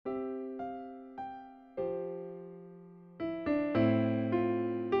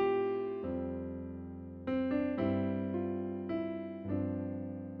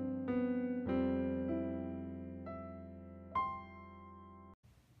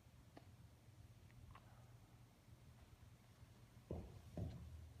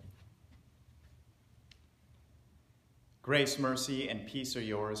Grace, mercy, and peace are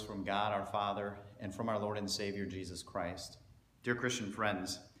yours from God our Father and from our Lord and Savior Jesus Christ. Dear Christian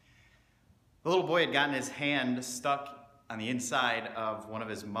friends, the little boy had gotten his hand stuck on the inside of one of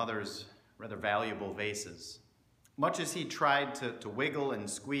his mother's rather valuable vases. Much as he tried to wiggle and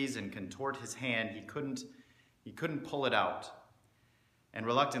squeeze and contort his hand, he couldn't pull it out. And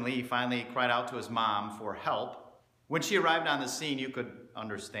reluctantly, he finally cried out to his mom for help. When she arrived on the scene, you could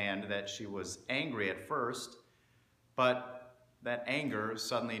understand that she was angry at first, but that anger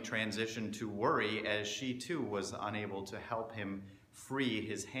suddenly transitioned to worry as she too was unable to help him free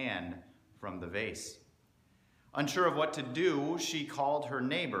his hand from the vase. Unsure of what to do, she called her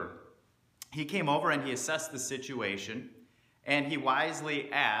neighbor. He came over and he assessed the situation, and he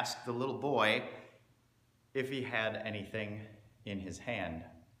wisely asked the little boy if he had anything in his hand.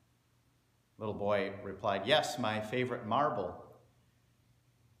 The little boy replied, "Yes, my favorite marble."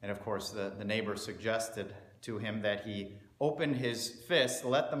 And of course, the neighbor suggested to him that he open his fist,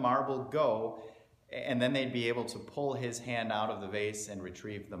 let the marble go, and then they'd be able to pull his hand out of the vase and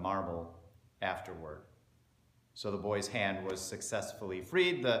retrieve the marble afterward. So the boy's hand was successfully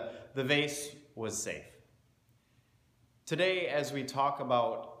freed. The vase was safe. Today, as we talk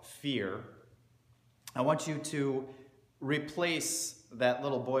about fear, I want you to replace that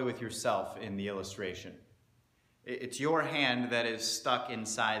little boy with yourself in the illustration. It's your hand that is stuck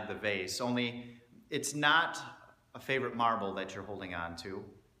inside the vase, only it's not a favorite marble that you're holding on to,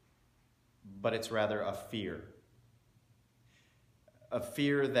 but it's rather a fear. A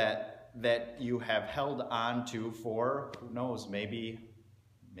fear that you have held on to for, who knows, maybe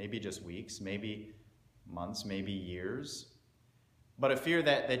just weeks, maybe months, maybe years, but a fear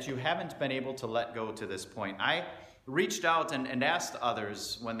that you haven't been able to let go to this point. I reached out and asked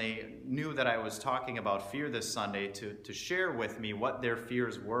others when they knew that I was talking about fear this Sunday to share with me what their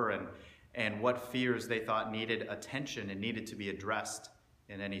fears were and what fears they thought needed attention and needed to be addressed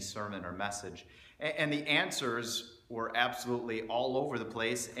in any sermon or message. And the answers were absolutely all over the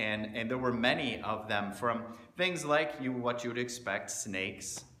place, and there were many of them, from things like what you would expect,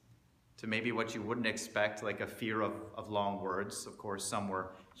 snakes, to maybe what you wouldn't expect, like a fear of long words. Of course, some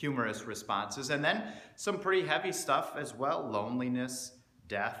were humorous responses. And then some pretty heavy stuff as well: loneliness,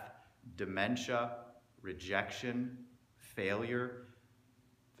 death, dementia, rejection, failure,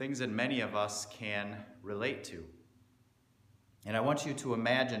 things that many of us can relate to. And I want you to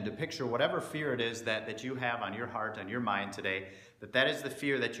imagine, to picture whatever fear it is that you have on your heart, on your mind today, that is the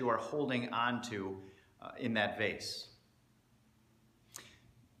fear that you are holding on to in that vase.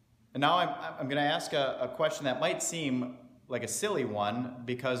 And now I'm going to ask a question that might seem like a silly one,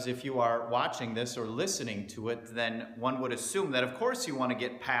 because if you are watching this or listening to it, then one would assume that of course you want to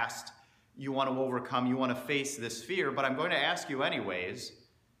get past, you want to overcome, you want to face this fear. But I'm going to ask you anyways,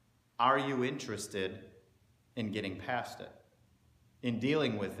 are you interested in getting past it, in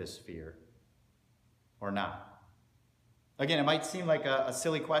dealing with this fear, or not? Again, it might seem like a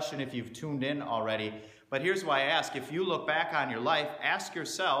silly question if you've tuned in already, but here's why I ask. If you look back on your life, ask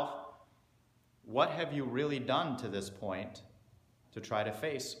yourself, what have you really done to this point to try to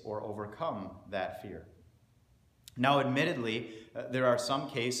face or overcome that fear? Now, admittedly, there are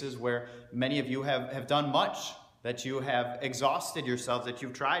some cases where many of you have done much, that you have exhausted yourselves, that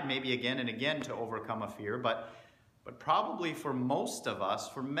you've tried maybe again and again to overcome a fear, but probably for most of us,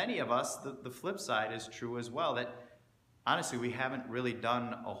 for many of us, the flip side is true as well, that honestly we haven't really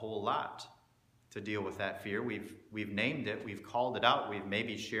done a whole lot to deal with that fear. We've named it, we've called it out, we've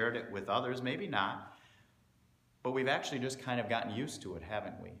maybe shared it with others, maybe not, but we've actually just kind of gotten used to it,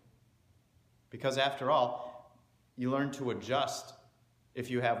 haven't we? Because after all, you learn to adjust.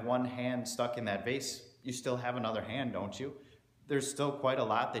 If you have one hand stuck in that vase, you still have another hand, don't you? There's still quite a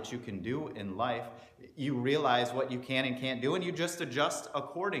lot that you can do in life. You realize what you can and can't do, and you just adjust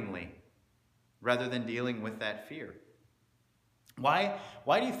accordingly rather than dealing with that fear. Why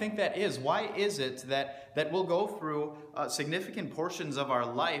do you think that is? Why is it that we'll go through significant portions of our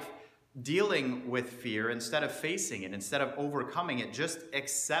life dealing with fear instead of facing it, instead of overcoming it, just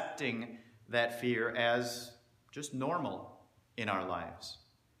accepting that fear as just normal in our lives?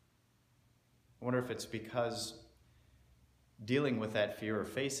 I wonder if it's because dealing with that fear or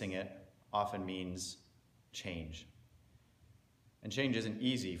facing it often means change. And change isn't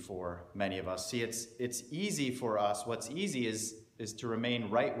easy for many of us. See, it's easy for us. What's easy is to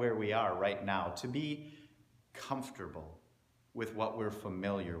remain right where we are right now, to be comfortable with what we're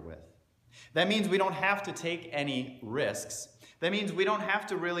familiar with. That means we don't have to take any risks. That means we don't have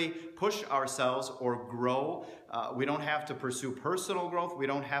to really push ourselves or grow. We don't have to pursue personal growth. We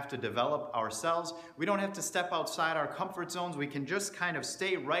don't have to develop ourselves. We don't have to step outside our comfort zones. We can just kind of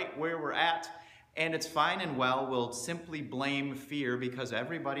stay right where we're at And it's fine and well, we'll simply blame fear because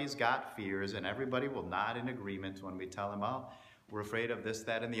everybody's got fears and everybody will nod in agreement when we tell them, oh, we're afraid of this,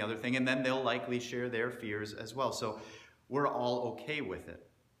 that, and the other thing. And then they'll likely share their fears as well. So we're all okay with it.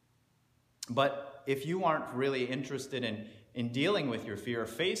 But if you aren't really interested in dealing with your fear,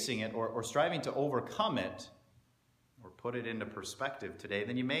 facing it, or striving to overcome it, or put it into perspective today,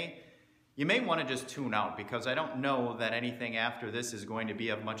 then you may want to just tune out, because I don't know that anything after this is going to be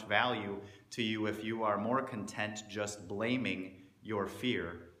of much value to you if you are more content just blaming your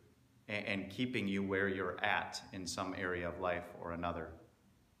fear and keeping you where you're at in some area of life or another.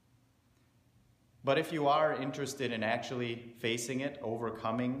 But if you are interested in actually facing it,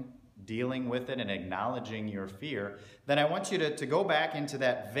 overcoming, dealing with it, and acknowledging your fear, then I want you to go back into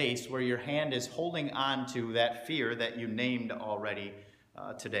that vase where your hand is holding on to that fear that you named already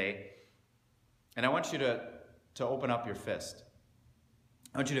today. And I want you to open up your fist.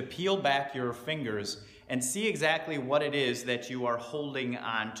 I want you to peel back your fingers and see exactly what it is that you are holding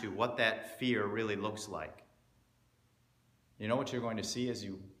on to, what that fear really looks like. You know what you're going to see as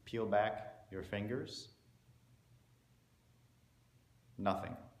you peel back your fingers?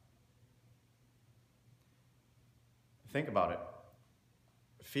 Nothing. Think about it.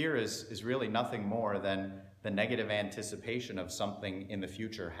 Fear is really nothing more than the negative anticipation of something in the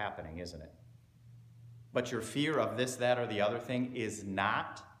future happening, isn't it? But your fear of this, that, or the other thing is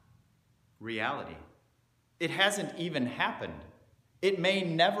not reality. It hasn't even happened. It may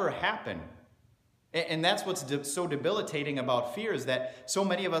never happen. And that's what's so debilitating about fear, is that so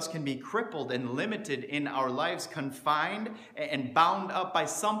many of us can be crippled and limited in our lives, confined and bound up by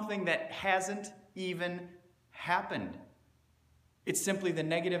something that hasn't even happened. It's simply the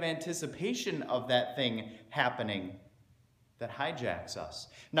negative anticipation of that thing happening that hijacks us.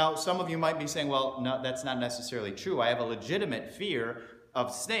 Now, some of you might be saying, well, no, that's not necessarily true. I have a legitimate fear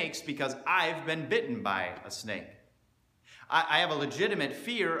of snakes because I've been bitten by a snake. I have a legitimate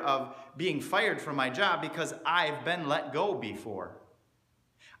fear of being fired from my job because I've been let go before.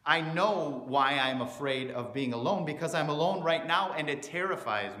 I know why I'm afraid of being alone, because I'm alone right now and it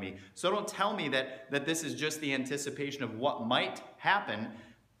terrifies me. So don't tell me that this is just the anticipation of what might happen.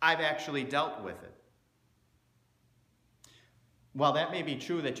 I've actually dealt with it. While that may be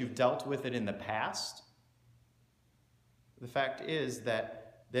true that you've dealt with it in the past, the fact is that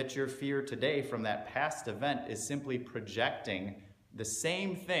your fear today from that past event is simply projecting the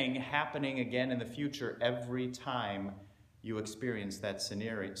same thing happening again in the future every time you experience that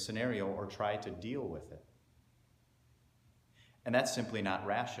scenario or try to deal with it. And that's simply not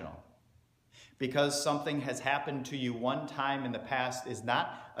rational. Because something has happened to you one time in the past is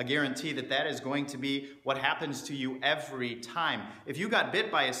not a guarantee that that is going to be what happens to you every time. If you got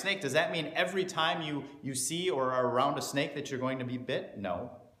bit by a snake, does that mean every time you see or are around a snake that you're going to be bit?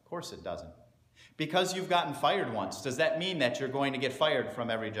 No, of course it doesn't. Because you've gotten fired once, does that mean that you're going to get fired from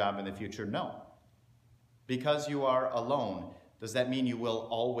every job in the future? No. Because you are alone, does that mean you will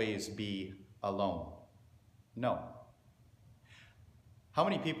always be alone? No. How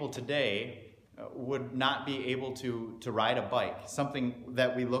many people today would not be able to ride a bike, something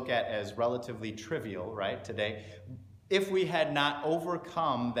that we look at as relatively trivial, right, today, if we had not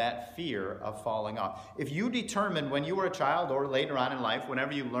overcome that fear of falling off? If you determined when you were a child or later on in life,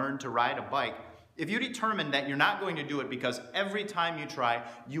 whenever you learned to ride a bike, if you determined that you're not going to do it because every time you try,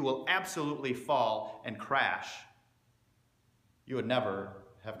 you will absolutely fall and crash, you would never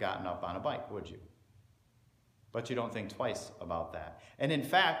have gotten up on a bike, would you? But you don't think twice about that. And in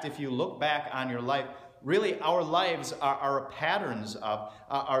fact, if you look back on your life, really our lives are patterns of,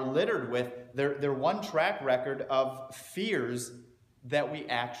 are littered with, they're one track record of fears that we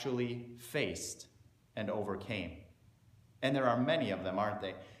actually faced and overcame. And there are many of them, aren't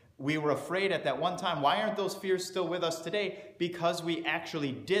they? We were afraid at that one time. Why aren't those fears still with us today? Because we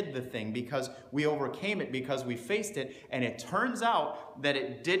actually did the thing, because we overcame it, because we faced it, and it turns out that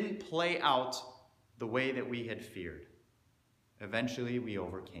it didn't play out the way that we had feared. Eventually, we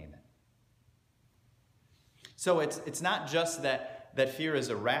overcame it. So it's not just that fear is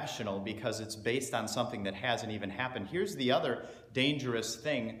irrational because it's based on something that hasn't even happened. Here's the other dangerous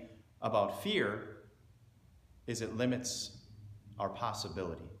thing about fear, is it limits our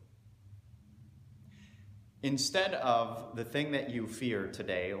possibility. Instead of the thing that you fear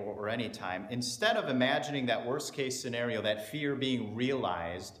today or any time, instead of imagining that worst case scenario, that fear being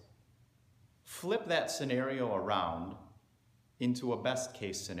realized, flip that scenario around into a best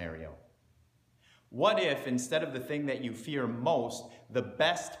case scenario. What if, instead of the thing that you fear most, the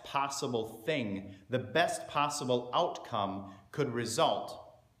best possible thing, the best possible outcome could result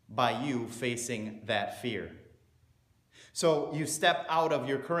by you facing that fear? So you step out of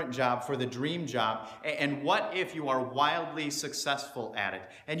your current job for the dream job, and what if you are wildly successful at it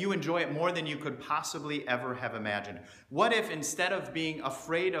and you enjoy it more than you could possibly ever have imagined? What if instead of being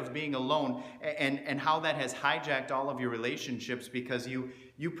afraid of being alone and how that has hijacked all of your relationships because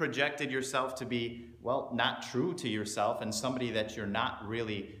you projected yourself to be, well, not true to yourself and somebody that you're not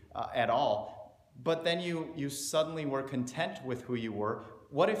really at all, but then you suddenly were content with who you were?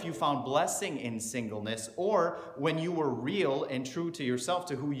 What if you found blessing in singleness, or when you were real and true to yourself,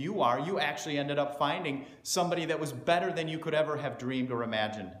 to who you are, you actually ended up finding somebody that was better than you could ever have dreamed or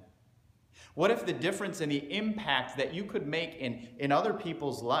imagined? What if the difference in the impact that you could make in other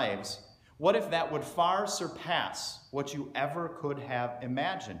people's lives, what if that would far surpass what you ever could have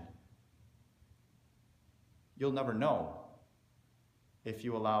imagined? You'll never know if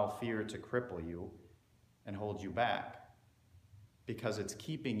you allow fear to cripple you and hold you back, because it's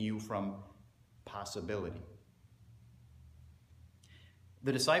keeping you from possibility.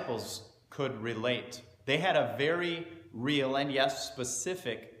 The disciples could relate. They had a very real and, yes,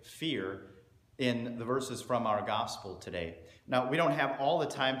 specific fear in the verses from our gospel today. Now, we don't have all the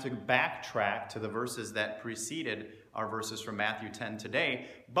time to backtrack to the verses that preceded our verses from Matthew 10 today,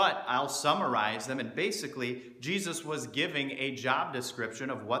 but I'll summarize them. And basically, Jesus was giving a job description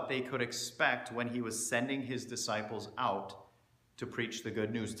of what they could expect when he was sending his disciples out to preach the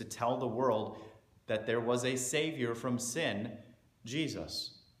good news, to tell the world that there was a Savior from sin,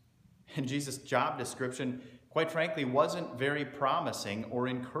 Jesus. And Jesus' job description, quite frankly, wasn't very promising or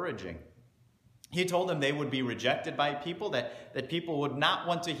encouraging. He told them they would be rejected by people, that people would not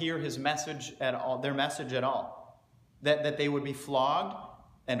want to hear his message at all, their message at all, that they would be flogged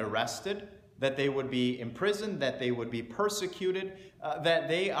and arrested, that they would be imprisoned, that they would be persecuted, that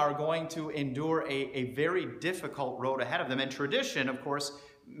they are going to endure a very difficult road ahead of them. And tradition, of course,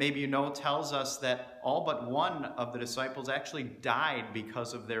 maybe you know, tells us that all but one of the disciples actually died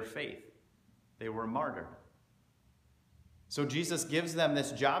because of their faith. They were martyred. So Jesus gives them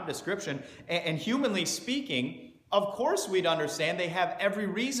this job description, and humanly speaking, of course we'd understand they have every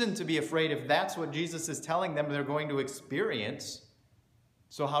reason to be afraid if that's what Jesus is telling them they're going to experience.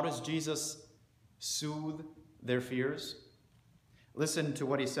 So how does Jesus soothe their fears? Listen to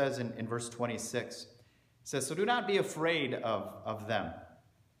what he says in verse 26. He says, "So do not be afraid of them.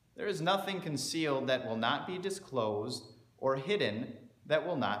 There is nothing concealed that will not be disclosed, or hidden that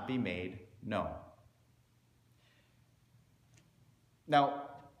will not be made known." Now,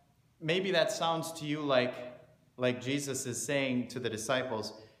 maybe that sounds to you like Jesus is saying to the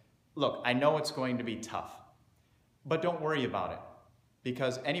disciples, look, I know it's going to be tough, but don't worry about it,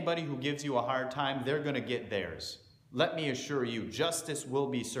 because anybody who gives you a hard time, they're going to get theirs. Let me assure you, justice will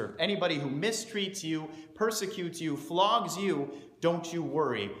be served. Anybody who mistreats you, persecutes you, flogs you, don't you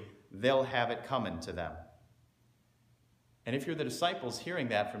worry, they'll have it coming to them. And if you're the disciples hearing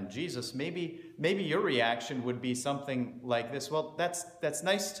that from Jesus, maybe your reaction would be something like this. Well, that's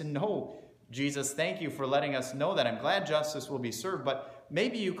nice to know, Jesus. Thank you for letting us know that. I'm glad justice will be served, but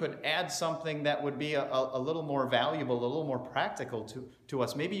maybe you could add something that would be a little more valuable, a little more practical to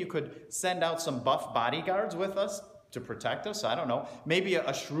us. Maybe you could send out some buff bodyguards with us to protect us. I don't know. Maybe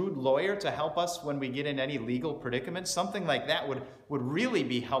a shrewd lawyer to help us when we get in any legal predicaments. Something like that would really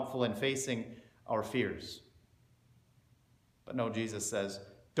be helpful in facing our fears. But no, Jesus says,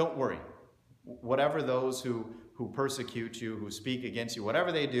 don't worry. Whatever those who persecute you, who speak against you,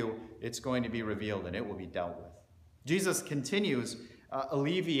 whatever they do, it's going to be revealed and it will be dealt with. Jesus continues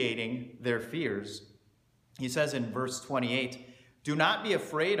alleviating their fears. He says in verse 28, "Do not be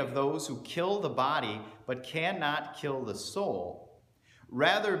afraid of those who kill the body, but cannot kill the soul.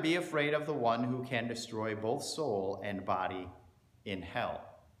 Rather be afraid of the one who can destroy both soul and body in hell."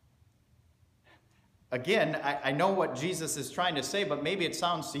 Again, I know what Jesus is trying to say, but maybe it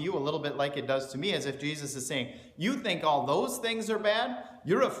sounds to you a little bit like it does to me, as if Jesus is saying, you think all those things are bad?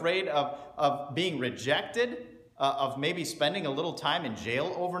 You're afraid of being rejected, of maybe spending a little time in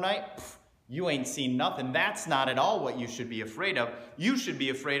jail overnight? Pfft, you ain't seen nothing. That's not at all what you should be afraid of. You should be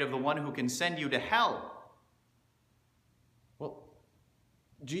afraid of the one who can send you to hell. Well,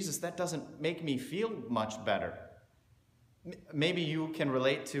 Jesus, that doesn't make me feel much better. Maybe you can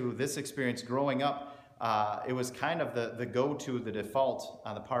relate to this experience growing up. It was kind of the go-to, the default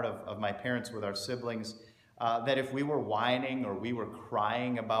on the part of my parents with our siblings, that if we were whining or we were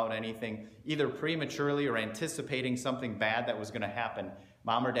crying about anything, either prematurely or anticipating something bad that was going to happen,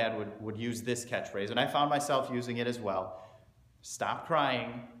 Mom or Dad would use this catchphrase, and I found myself using it as well: "Stop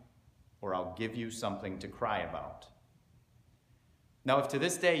crying, or I'll give you something to cry about." Now, if to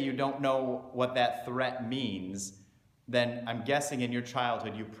this day you don't know what that threat means, then I'm guessing in your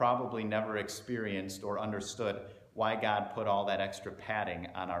childhood you probably never experienced or understood why God put all that extra padding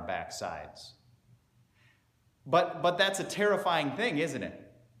on our backsides. But that's a terrifying thing, isn't it?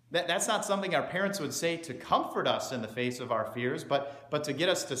 That's not something our parents would say to comfort us in the face of our fears, but to get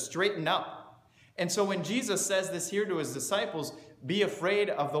us to straighten up. And so when Jesus says this here to his disciples, be afraid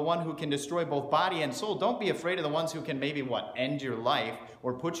of the one who can destroy both body and soul. Don't be afraid of the ones who can maybe, end your life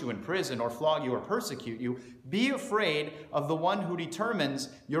or put you in prison or flog you or persecute you. Be afraid of the one who determines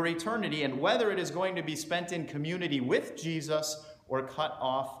your eternity and whether it is going to be spent in community with Jesus or cut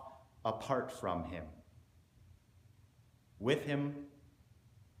off apart from him. With him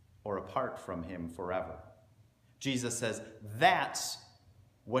or apart from him forever. Jesus says that's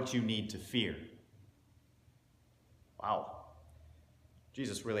what you need to fear. Wow.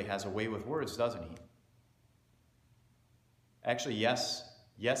 Jesus really has a way with words, doesn't he? Actually, yes,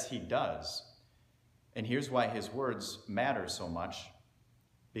 he does. And here's why his words matter so much,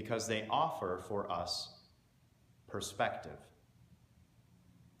 because they offer for us perspective.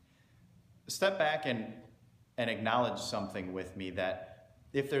 Step back and acknowledge something with me, that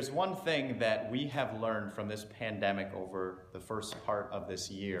if there's one thing that we have learned from this pandemic over the first part of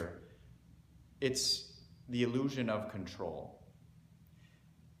this year, it's the illusion of control.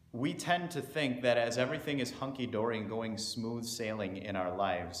 We tend to think that as everything is hunky-dory and going smooth sailing in our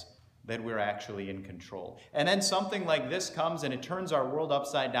lives, that we're actually in control. And then something like this comes and it turns our world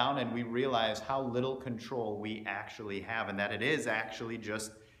upside down, and we realize how little control we actually have, and that it is actually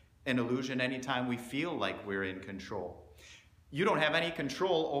just an illusion anytime we feel like we're in control. You don't have any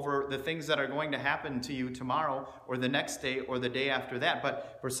control over the things that are going to happen to you tomorrow or the next day or the day after that.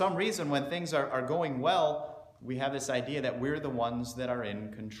 But for some reason, when things are going well, we have this idea that we're the ones that are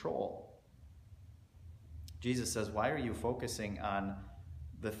in control. Jesus says, why are you focusing on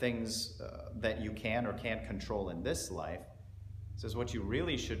the things that you can or can't control in this life? He says, what you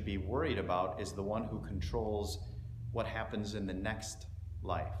really should be worried about is the one who controls what happens in the next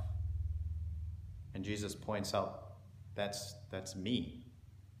life. And Jesus points out, that's me.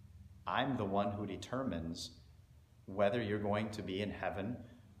 I'm the one who determines whether you're going to be in heaven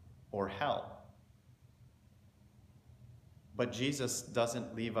or hell. But Jesus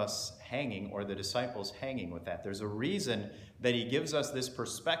doesn't leave us hanging, or the disciples hanging with that. There's a reason that he gives us this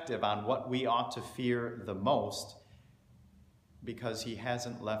perspective on what we ought to fear the most, because he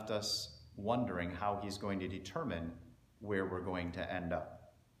hasn't left us wondering how he's going to determine where we're going to end up.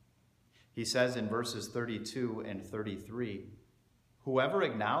 He says in verses 32 and 33, whoever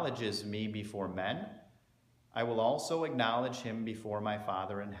acknowledges me before men, I will also acknowledge him before my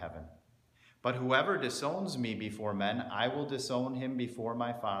Father in heaven. But whoever disowns me before men, I will disown him before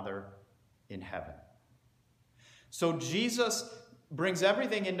my Father in heaven. So Jesus brings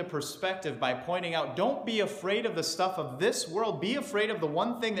everything into perspective by pointing out, don't be afraid of the stuff of this world. Be afraid of the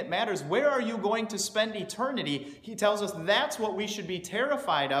one thing that matters. Where are you going to spend eternity? He tells us that's what we should be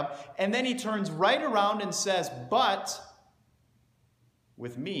terrified of. And then he turns right around and says, but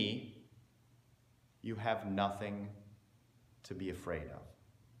with me, you have nothing to be afraid of.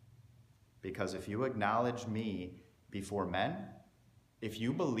 Because if you acknowledge me before men, if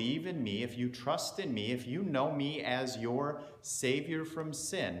you believe in me, if you trust in me, if you know me as your Savior from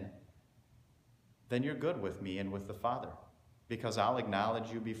sin, then you're good with me and with the Father, because I'll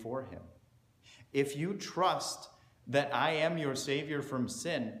acknowledge you before him. If you trust that I am your Savior from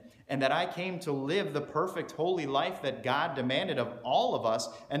sin, and that I came to live the perfect, holy life that God demanded of all of us,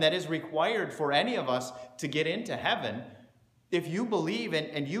 and that is required for any of us to get into heaven, if you believe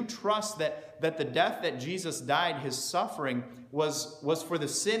and you trust that the death that Jesus died, his suffering, was for the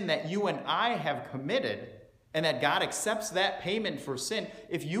sin that you and I have committed, and that God accepts that payment for sin,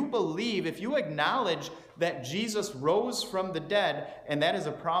 if you believe, if you acknowledge that Jesus rose from the dead, and that is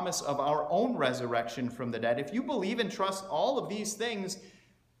a promise of our own resurrection from the dead, if you believe and trust all of these things,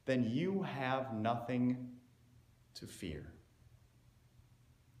 then you have nothing to fear.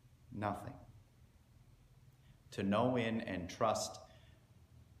 Nothing. To know in and trust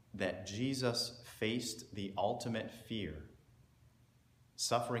that Jesus faced the ultimate fear,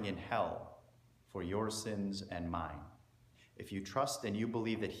 suffering in hell for your sins and mine. If you trust and you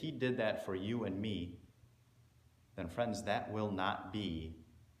believe that he did that for you and me, then friends, that will not be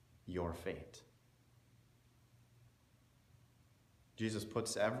your fate. Jesus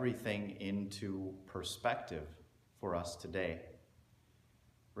puts everything into perspective for us today,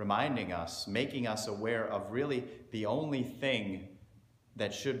 reminding us, making us aware of really the only thing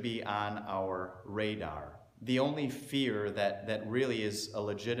that should be on our radar, the only fear that really is a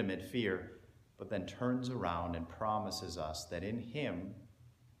legitimate fear, but then turns around and promises us that in him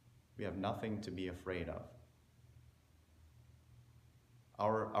we have nothing to be afraid of.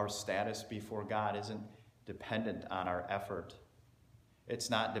 Our status before God isn't dependent on our effort. It's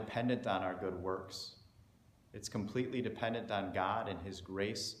not dependent on our good works. It's completely dependent on God and his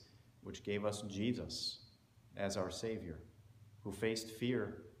grace, which gave us Jesus as our Savior, who faced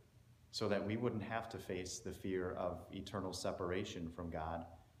fear so that we wouldn't have to face the fear of eternal separation from God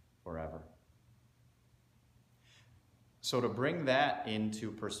forever. So to bring that into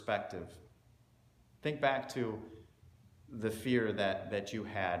perspective, think back to the fear that you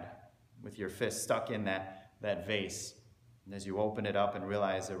had with your fist stuck in that vase. And as you open it up and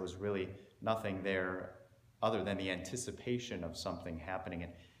realize there was really nothing there other than the anticipation of something happening.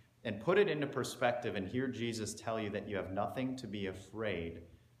 And put it into perspective and hear Jesus tell you that you have nothing to be afraid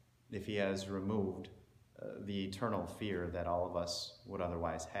if he has removed the eternal fear that all of us would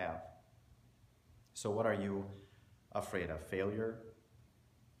otherwise have. So what are you afraid of? Failure,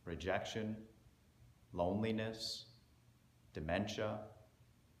 rejection, loneliness, dementia,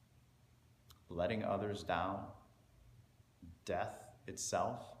 letting others down, death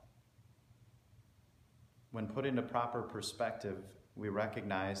itself? When put into proper perspective, we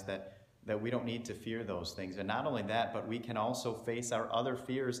recognize that we don't need to fear those things. And not only that, but we can also face our other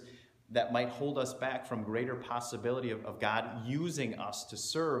fears that might hold us back from greater possibility of God using us to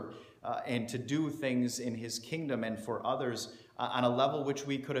serve and to do things in his kingdom and for others on a level which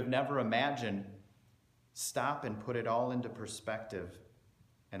we could have never imagined. Stop and put it all into perspective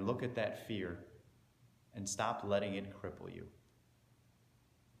and look at that fear and stop letting it cripple you.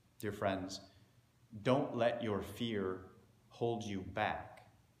 Dear friends, don't let your fear hold you back,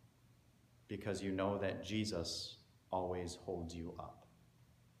 because you know that Jesus always holds you up.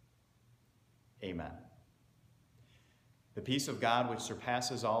 Amen. The peace of God, which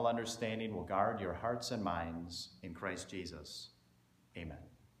surpasses all understanding, will guard your hearts and minds in Christ Jesus. Amen.